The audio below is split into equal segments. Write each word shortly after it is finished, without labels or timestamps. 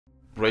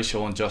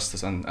Racial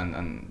injustice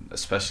and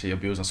especially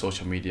abuse on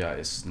social media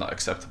is not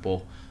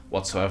acceptable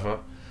whatsoever.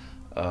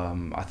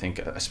 I think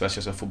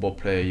especially as a football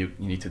player you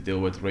need to deal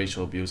with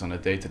racial abuse on a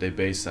day-to-day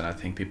basis, and I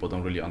think people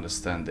don't really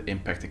understand the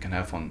impact it can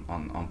have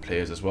on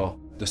players as well.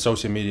 The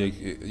social media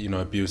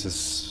abuse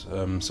is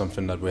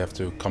something that we have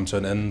to come to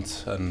an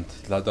end, and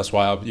that's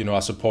why I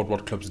support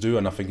what clubs do,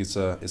 and I think it's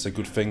a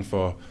good thing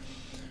for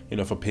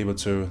for people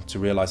to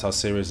realise how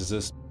serious this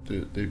is.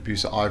 The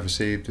abuse that I've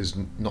received is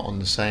not on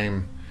the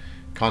same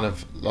kind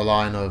of the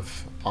line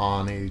of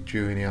Arnie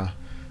Jr.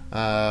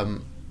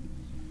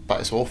 But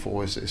it's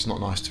awful. It's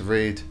not nice to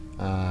read.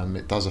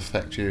 It does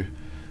affect you.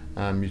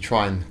 You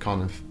try and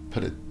kind of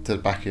put it to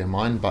the back of your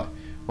mind, but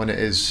when it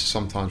is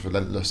sometimes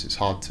relentless, it's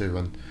hard to.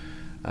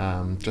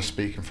 And just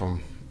speaking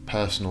from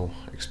personal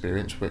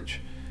experience, which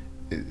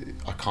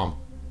I can't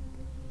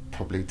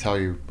probably tell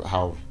you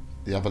how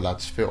the other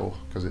lads feel,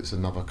 because it's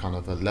another kind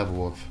of a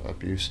level of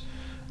abuse.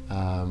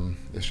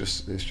 It's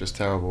just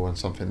terrible, and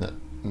something that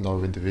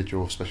no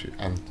individual, especially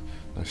and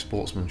no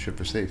sportsman, should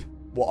receive.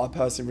 What I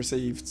personally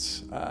received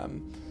a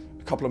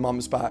couple of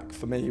months back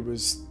for me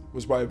was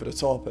way over the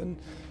top, and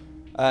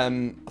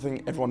I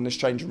think everyone in this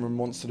changing room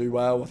wants to do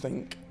well. I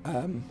think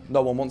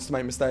no one wants to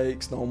make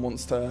mistakes, no one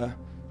wants to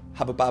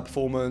have a bad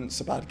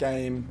performance, a bad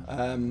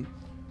game.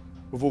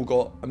 We've all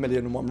got a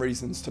million and one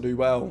reasons to do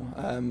well,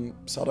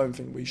 so I don't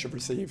think we should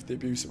receive the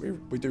abuse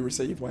that we do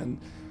receive when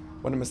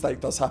a mistake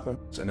does happen.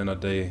 At the end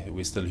of the day,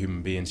 we're still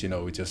human beings,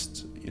 we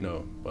just,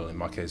 well, in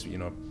my case,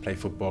 play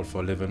football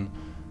for a living.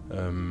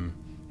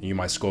 You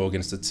might score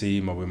against the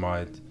team, or we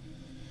might,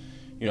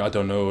 I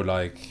don't know,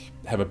 like,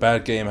 have a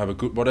bad game, have a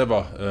good,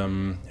 whatever,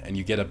 and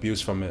you get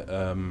abuse from it.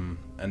 And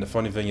the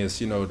funny thing is,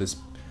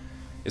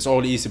 it's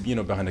all easy,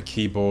 behind a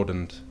keyboard,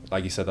 and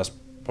like you said, that's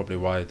probably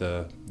why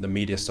the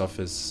media stuff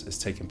is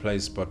taking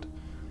place, but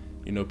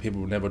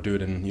people will never do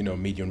it in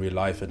media in real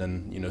life, and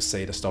then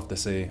say the stuff they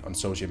say on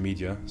social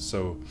media.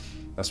 So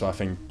that's why I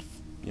think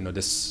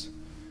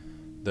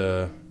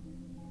the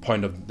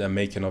point of they're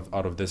making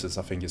out of this is,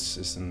 I think,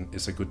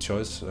 is a good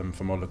choice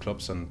from all the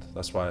clubs, and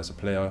that's why as a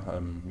player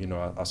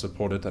I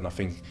support it, and I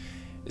think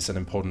it's an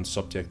important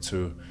subject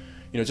to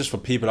just for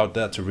people out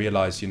there to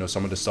realise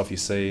some of the stuff you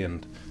say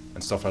and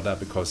stuff like that,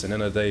 because at the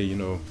end of the day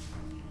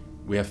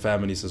we have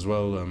families as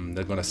well.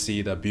 They're gonna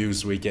see the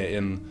abuse we get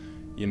in,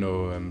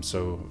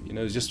 so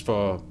just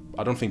for,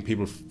 I don't think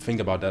people think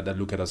about that. They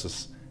look at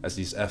us as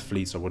these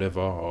athletes or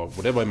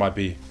whatever it might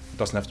be. It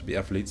doesn't have to be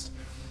athletes,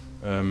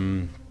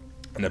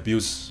 and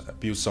abuse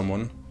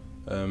someone.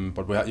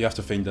 But you have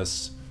to think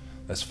there's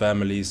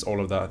families, all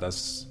of that.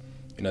 That's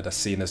that's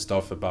seeing the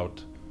stuff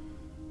about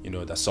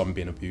there's some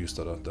being abused,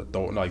 or that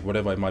don't, like,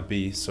 whatever it might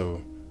be.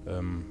 So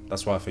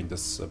that's why I think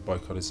this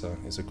boycott is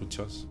a good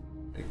choice.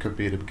 It could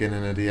be the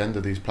beginning of the end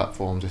of these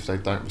platforms if they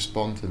don't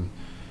respond, and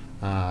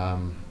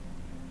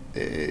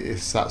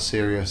it's that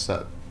serious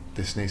that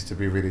this needs to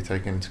be really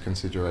taken into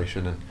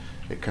consideration, and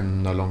it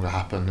can no longer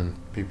happen,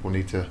 and people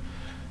need to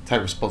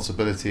take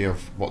responsibility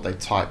of what they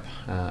type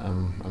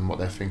and what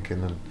they're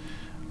thinking,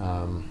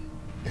 and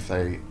if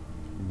they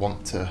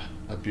want to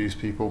abuse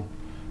people,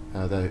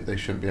 they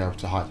shouldn't be able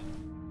to hide.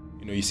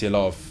 You see a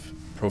lot of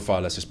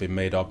profile that's just been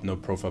made up, no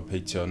profile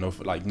picture,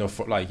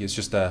 it's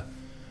just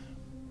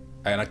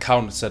an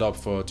account set up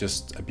for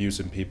just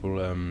abusing people.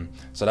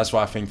 So that's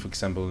why I think, for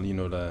example,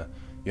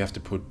 you have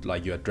to put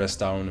like your address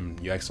down and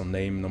your actual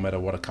name, no matter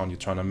what account you're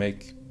trying to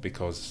make,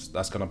 because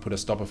that's gonna put a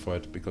stopper for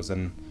it. Because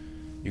then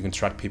you can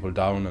track people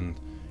down, and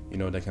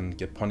they can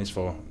get punished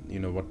for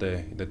what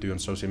they do on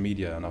social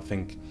media. And I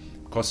think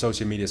because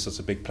social media is such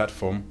a big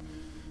platform,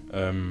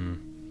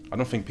 I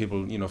don't think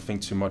people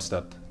think too much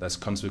that there's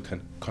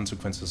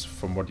consequences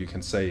from what you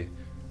can say.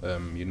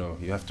 You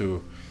have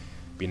to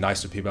be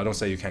nice to people. I don't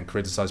say you can't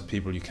criticize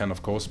people. You can,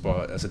 of course,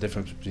 but there's a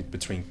difference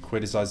between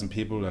criticizing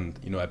people and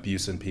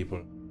abusing people.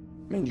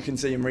 I mean, you can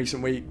see in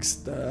recent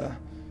weeks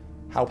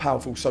how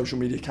powerful social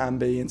media can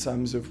be in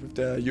terms of with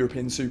the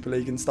European Super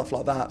League and stuff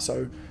like that.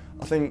 So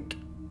I think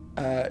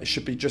it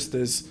should be just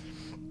as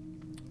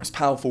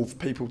powerful for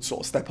people to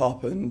sort of step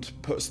up and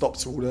put a stop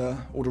to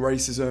all the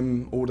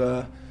racism, all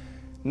the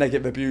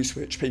negative abuse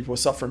which people are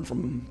suffering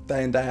from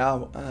day in, day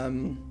out.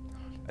 And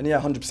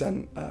yeah,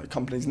 100%,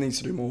 companies need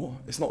to do more.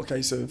 It's not a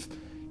case of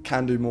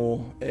can do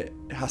more, it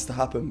has to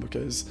happen,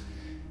 because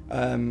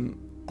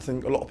I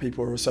think a lot of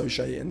people are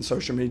associating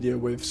social media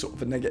with sort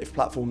of a negative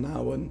platform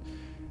now,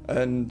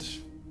 and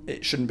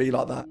it shouldn't be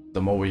like that.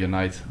 The more we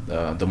unite,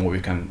 the more we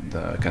can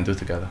do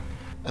together.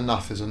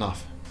 Enough is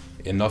enough.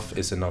 Enough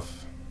is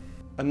enough.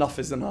 Enough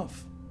is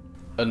enough.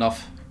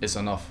 Enough is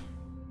enough.